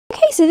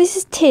Okay, so this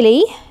is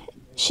Tilly.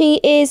 She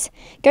is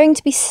going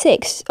to be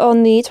 6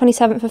 on the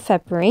 27th of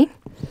February.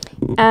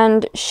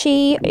 And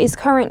she is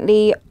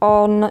currently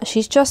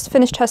she's just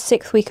finished her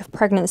 6th week of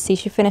pregnancy.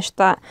 She finished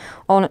that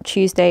on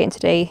Tuesday and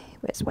today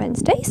is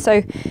Wednesday.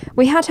 So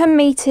we had her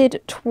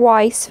mated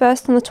twice,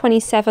 first on the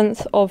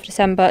 27th of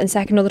December and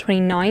second on the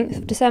 29th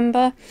of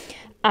December.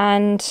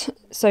 And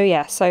so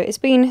yeah, so it's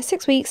been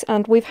 6 weeks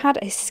and we've had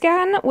a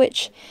scan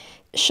which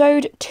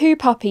showed 2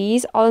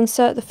 puppies. I'll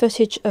insert the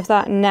footage of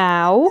that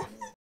now.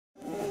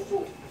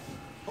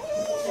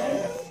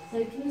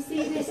 So can you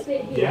see this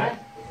bit here? Yeah.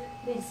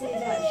 This is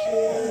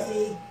actually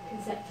the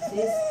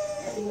conceptuses.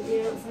 So you've got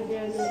the outside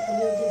there and then the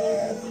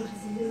developing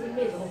fetuses in the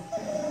middle.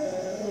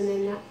 And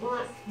then that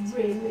black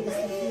rim is the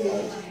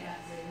fluid.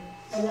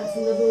 And that's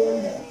another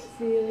one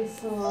for the other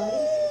side.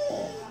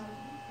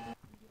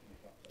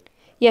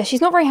 Yeah,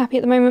 she's not very happy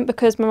at the moment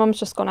because my mum's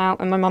just gone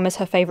out and my mum is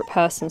her favourite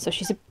person, so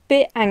she's a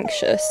bit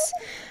anxious.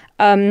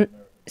 So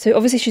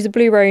obviously she's a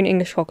blue roan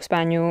English Cocker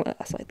Spaniel,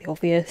 that's like the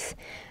obvious.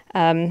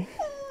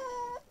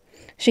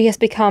 She has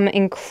become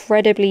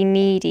incredibly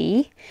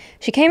needy.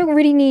 She came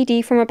really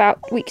needy from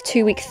about week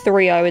 2, week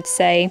 3, I would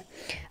say,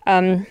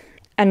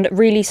 and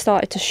really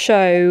started to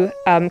show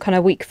kind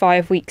of week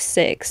 5, week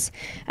 6.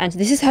 And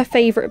this is her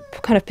favourite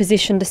kind of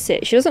position to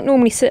sit. She doesn't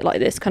normally sit like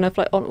this, kind of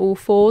like on all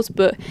fours,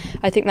 but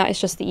I think that is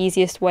just the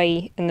easiest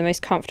way and the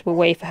most comfortable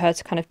way for her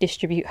to kind of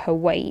distribute her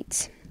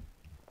weight.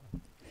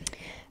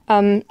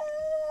 Can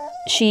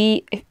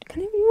you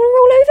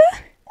roll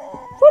over?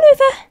 Roll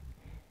over!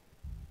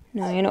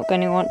 No, you're not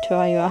going to want to,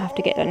 are you? I'll have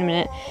to get that in a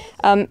minute.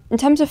 In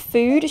terms of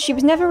food, she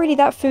was never really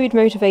that food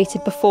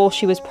motivated before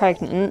she was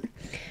pregnant.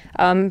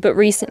 But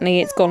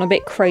recently it's gone a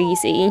bit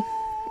crazy.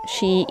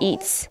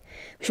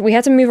 We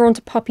had to move her on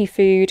to puppy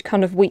food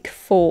kind of week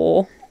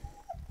 4.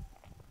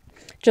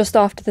 Just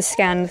after the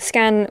scan.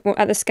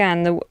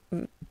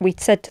 We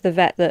said to the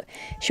vet that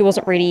she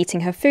wasn't really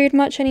eating her food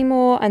much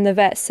anymore, and the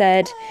vet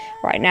said,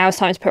 right, now it's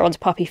time to put her onto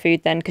puppy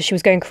food then, because she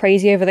was going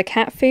crazy over the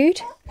cat food.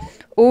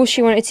 All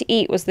she wanted to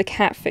eat was the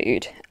cat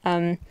food,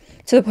 to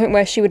the point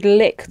where she would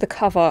lick the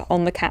cover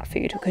on the cat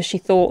food because she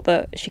thought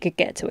that she could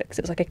get to it because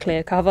it was like a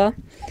clear cover.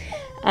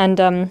 And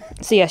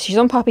so yeah, she's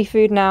on puppy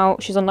food now.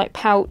 She's on like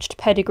pouched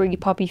pedigree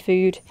puppy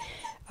food.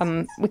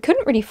 We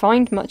couldn't really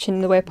find much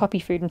in the way of puppy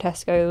food in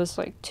Tesco. There was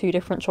like 2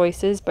 different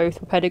choices, both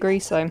were pedigree,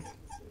 so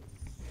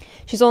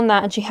she's on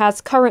that, and she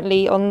has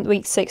currently on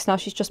week 6 now,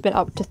 she's just been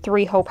up to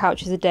 3 whole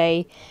pouches a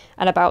day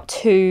and about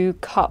 2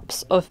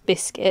 cups of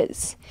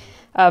biscuits.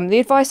 The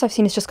advice I've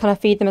seen is just kind of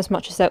feed them as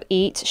much as they'll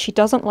eat. She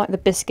doesn't like the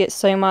biscuits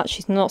so much,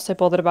 she's not so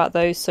bothered about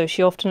those, so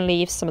she often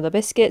leaves some of the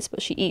biscuits,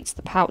 but she eats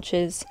the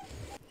pouches.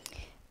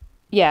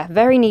 Yeah,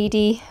 very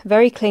needy,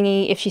 very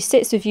clingy. If she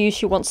sits with you,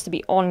 she wants to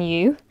be on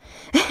you.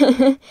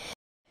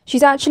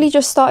 She's actually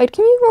just started...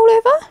 Can you roll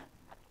over?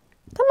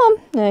 Come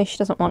on. No, she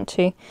doesn't want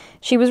to.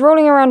 She was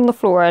rolling around on the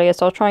floor earlier,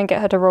 so I'll try and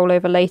get her to roll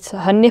over later.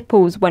 Her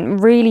nipples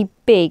went really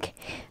big,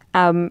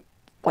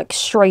 like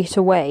straight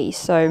away,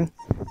 so...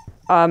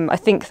 I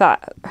think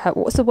that,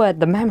 what's the word?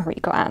 The mammary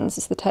glands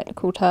is the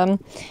technical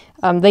term.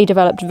 They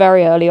developed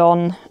very early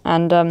on,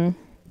 and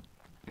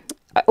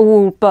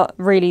all but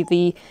really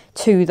the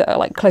 2 that are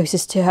like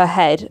closest to her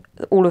head,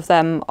 all of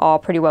them are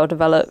pretty well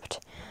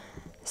developed.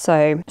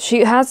 So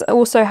she has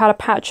also had a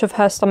patch of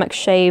her stomach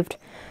shaved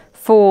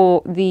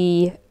for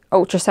the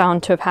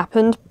ultrasound to have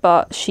happened,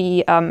 but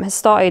she has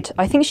started,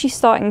 I think she's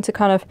starting to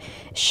kind of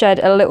shed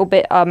a little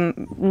bit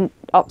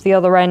up the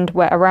other end,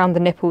 where around the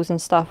nipples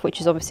and stuff, which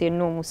is obviously a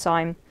normal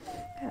sign.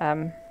 Will you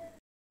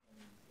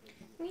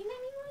let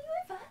me roll you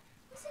over?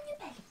 What's on your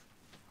belly?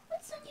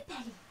 What's on your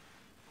belly?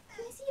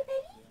 Can I see your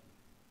belly?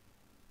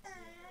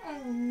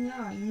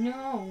 Oh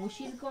no,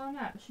 she's gone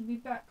out. She'll be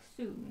back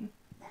soon.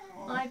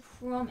 I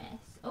promise.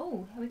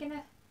 Oh, are we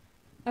gonna...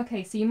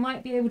 Okay, so you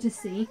might be able to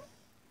see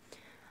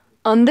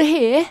under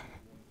here,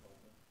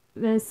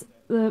 there's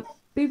the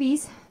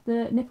boobies,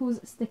 the nipples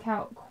stick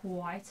out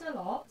quite a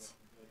lot.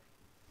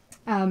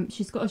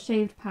 She's got a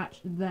shaved patch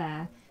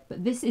there,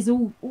 but this is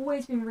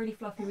always been really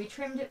fluffy. We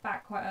trimmed it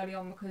back quite early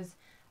on because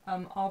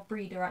our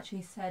breeder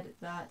actually said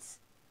that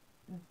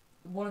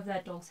one of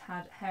their dogs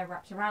had hair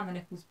wrapped around the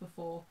nipples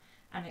before,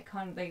 and it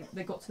kind of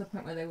they got to the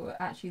point where they were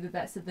actually, the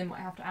vet said they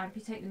might have to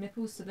amputate the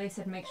nipples, so they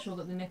said make sure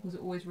that the nipples are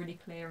always really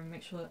clear and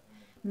make sure that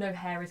no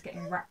hair is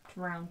getting wrapped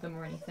around them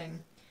or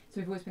anything. So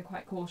we've always been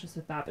quite cautious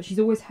with that, but she's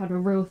always had a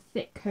real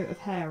thick coat of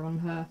hair on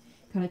her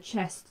kind of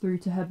chest through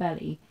to her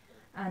belly,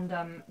 and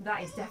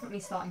that is definitely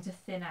starting to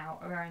thin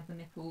out around the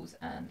nipples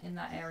in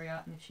that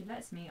area, and if she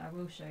lets me I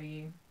will show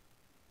you.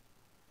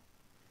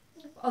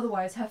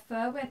 Otherwise her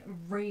fur went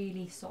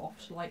really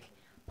soft, like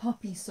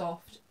puppy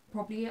soft,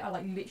 probably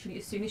like literally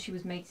as soon as she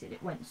was mated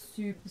it went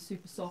super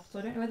soft, so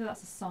I don't know whether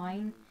that's a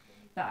sign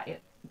that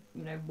it,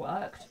 you know,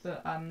 worked,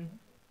 but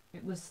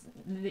it was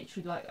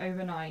literally like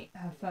overnight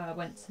her fur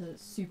went to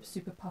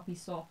super puppy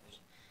soft.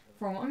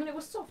 I mean it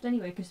was soft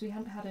anyway because we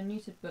hadn't had her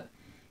neutered, but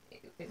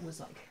it was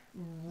like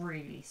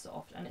really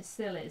soft, and it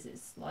still is.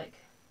 It's like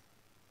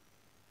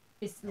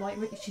it's like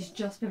she's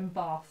just been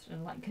bathed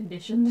and like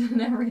conditioned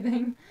and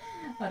everything.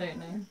 I don't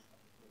know.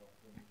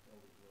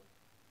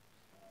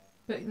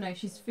 But no,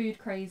 she's food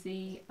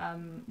crazy.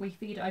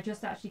 I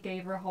just actually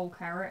gave her a whole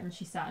carrot and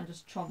she sat and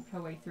just chomped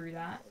her way through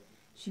that.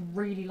 She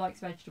really likes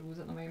vegetables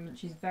at the moment.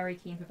 She's very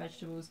keen for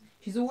vegetables.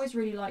 She's always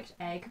really liked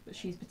egg, but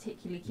she's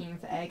particularly keen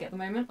for egg at the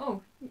moment.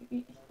 Oh,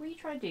 what are you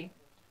trying to do?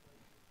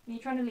 Are you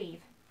trying to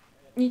leave?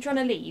 Are you trying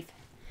to leave?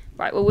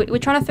 Right, well, we're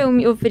trying to film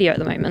your video at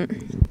the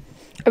moment.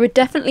 I would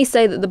definitely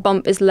say that the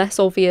bump is less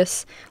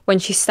obvious when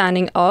she's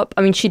standing up.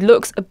 I mean, she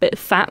looks a bit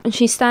fat when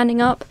she's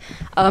standing up.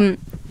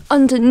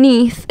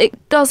 Underneath,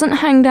 it doesn't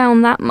hang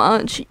down that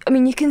much. I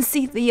mean, you can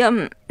see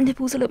the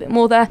nipples a little bit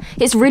more there.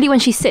 It's really when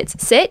she sits.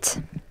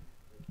 Sit.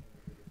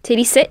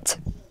 Tilly, sit.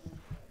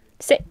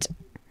 Sit.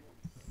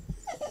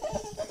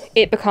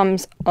 It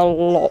becomes a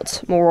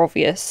lot more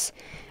obvious.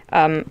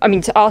 I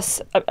mean, to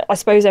us, I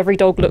suppose every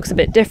dog looks a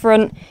bit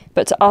different,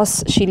 but to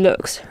us, she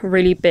looks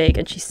really big,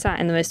 and she's sat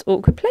in the most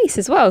awkward place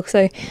as well,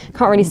 so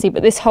can't really see,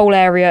 but this whole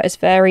area is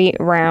very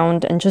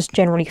round and just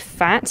generally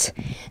fat,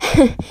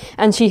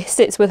 and she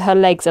sits with her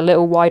legs a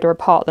little wider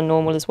apart than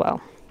normal as well.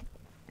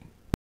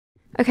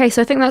 Okay,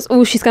 so I think that's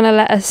all she's going to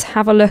let us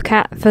have a look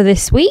at for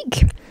this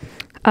week.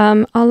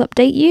 I'll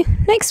update you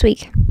next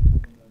week.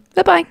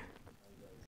 Bye-bye.